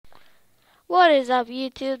What is up,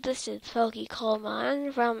 YouTube? This is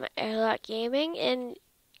Coleman from AirLocGaming, and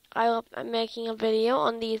I'm making a video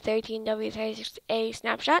on the 13W36A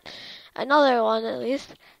snapshot, another one at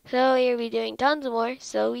least. So here we'll be doing tons more.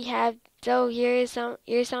 Here's some of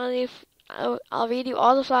the. I'll read you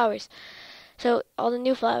all the flowers. So all the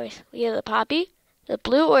new flowers. We have the poppy, the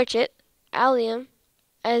blue orchid, allium,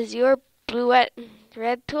 azure bluette,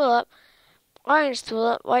 red tulip, orange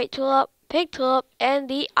tulip, white tulip, pink tulip, and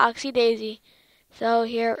the oxy daisy. So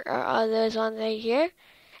here are all those ones right here.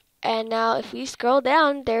 And now if we scroll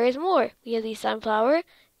down, there is more. We have the sunflower,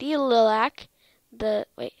 the lilac, and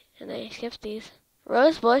I skipped these,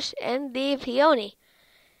 rose bush, and the peony.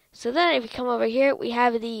 So then if we come over here, we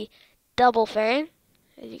have the double fern.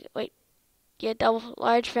 Double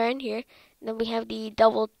large fern here. And then we have the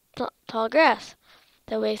double tall grass.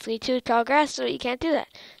 So basically two tall grass, so you can't do that.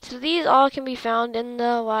 So these all can be found in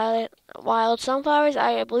the wild sunflowers,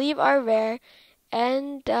 I believe are rare.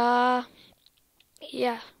 And yeah.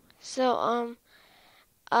 So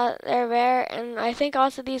they're rare, and I think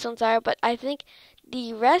also these ones are, but I think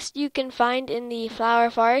the rest you can find in the flower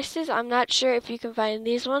forests. I'm not sure if you can find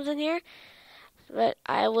these ones in here, but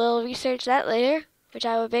I will research that later, which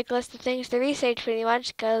I have a big list of things to research pretty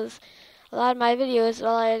much, because a lot of my videos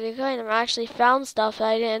while I was recording them I actually found stuff that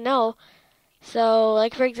I didn't know. So,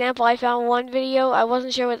 like for example, I found one video, I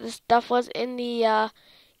wasn't sure what this stuff was in the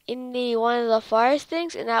one of the forest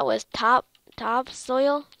things, and that was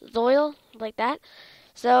topsoil, like that.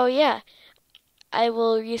 So yeah, I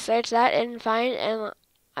will research that and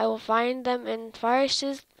I will find them in forests,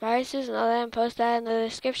 and all that, and post that in the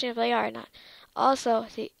description if they are or not. Also,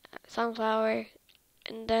 the sunflower,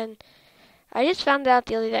 and then I just found out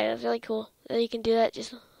the other day. It was really cool that you can do that.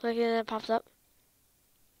 Just look and it pops up.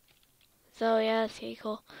 So yeah, that's pretty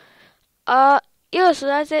cool. Yeah, so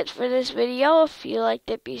that's it for this video. If you liked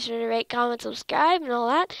it, be sure to rate, comment, subscribe, and all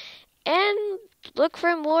that. And look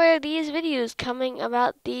for more of these videos coming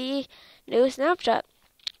about the new snapshot.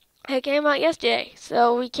 It came out yesterday,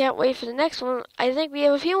 so we can't wait for the next one. I think we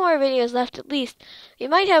have a few more videos left at least. We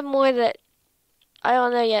might have more that I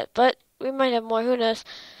don't know yet, but we might have more, who knows.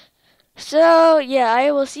 So yeah,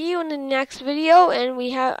 I will see you in the next video, and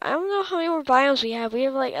I don't know how many more biomes we have. We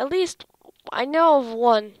have like at least, I know of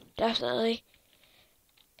one, definitely.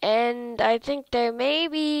 And I think there may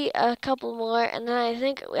be a couple more, and then I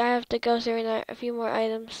think I have to go through a few more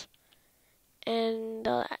items and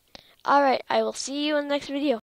all that. Alright, I will see you in the next video.